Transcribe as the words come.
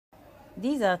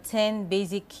These are 10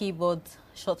 basic keyboard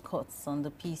shortcuts on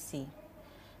the PC.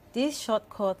 These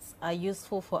shortcuts are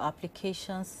useful for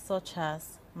applications such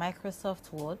as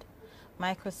Microsoft Word,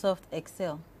 Microsoft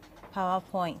Excel,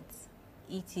 PowerPoint,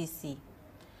 etc.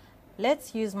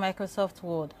 Let's use Microsoft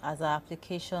Word as our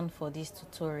application for this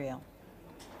tutorial.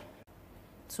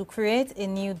 To create a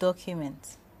new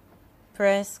document,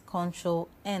 press Ctrl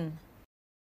N.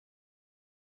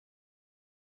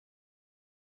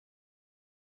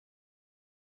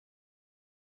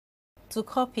 To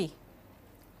copy,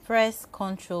 press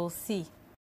Ctrl C.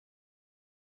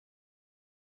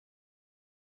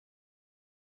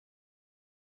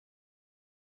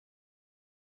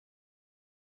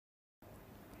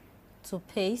 To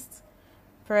paste,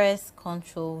 press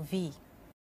Ctrl V.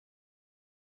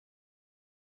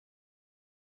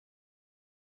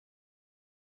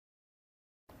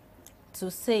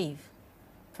 To save,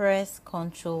 press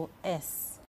Ctrl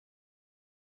S.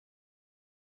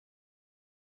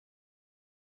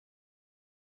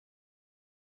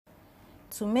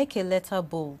 To make a letter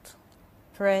bold,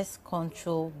 press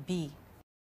Ctrl B.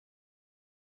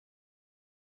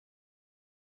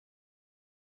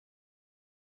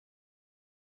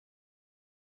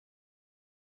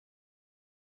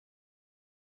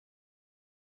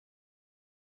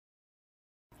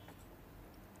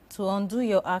 To undo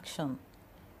your action,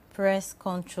 press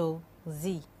Ctrl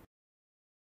Z.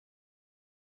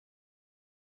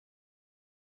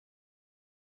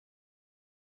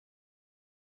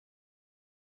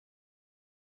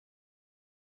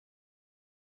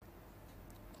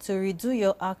 To redo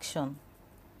your action,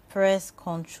 press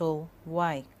Ctrl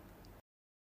Y.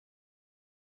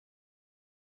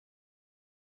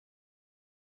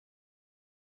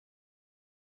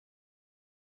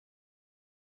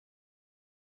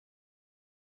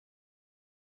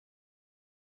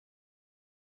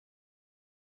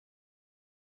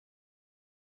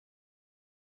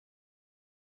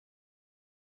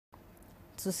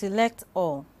 To select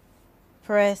all,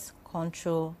 press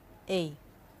Ctrl A.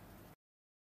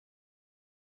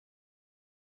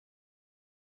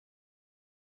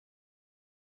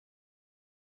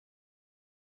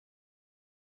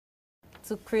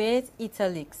 To create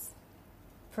italics,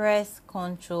 press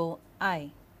Ctrl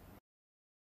I.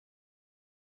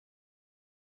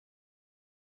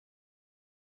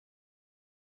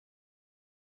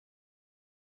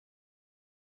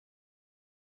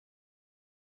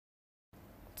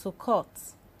 To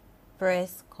cut,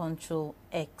 press Ctrl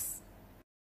X.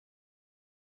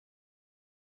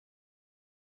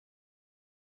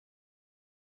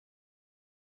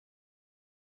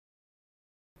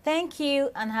 Thank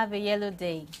you and have a yellow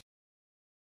day.